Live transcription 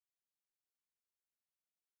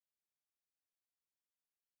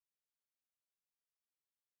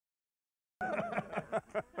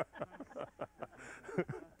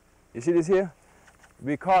You see this here?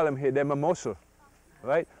 We call them here, they're mimosa,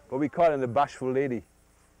 right? But we call them the bashful lady.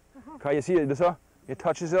 Can you see it, this her? It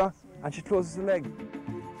touches her and she closes the leg.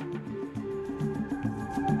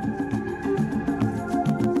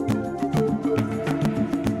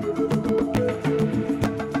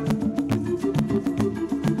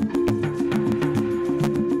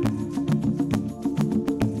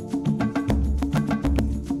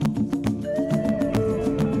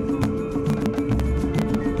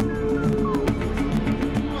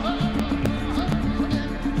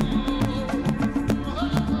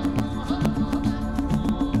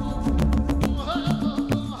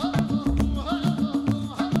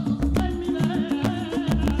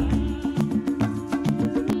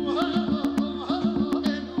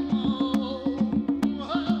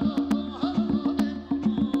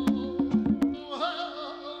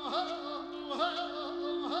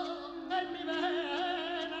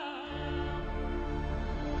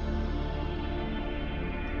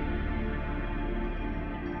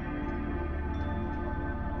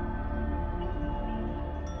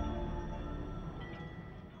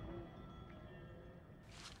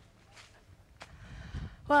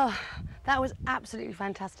 Well, that was absolutely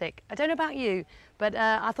fantastic. I don't know about you, but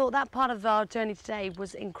I thought that part of our journey today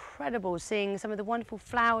was incredible, seeing some of the wonderful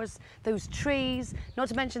flowers, those trees, not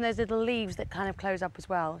to mention those little leaves that kind of close up as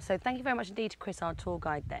well. So thank you very much indeed to Chris, our tour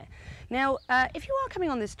guide there. Now, if you are coming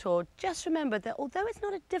on this tour, just remember that although it's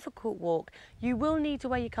not a difficult walk, you will need to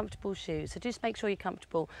wear your comfortable shoes. So just make sure you're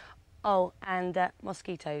comfortable. Oh, and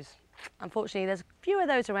mosquitoes. Unfortunately, there's a few of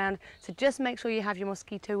those around, so just make sure you have your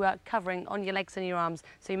mosquito covering on your legs and your arms,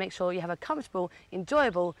 so you make sure you have a comfortable,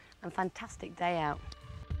 enjoyable and fantastic day out.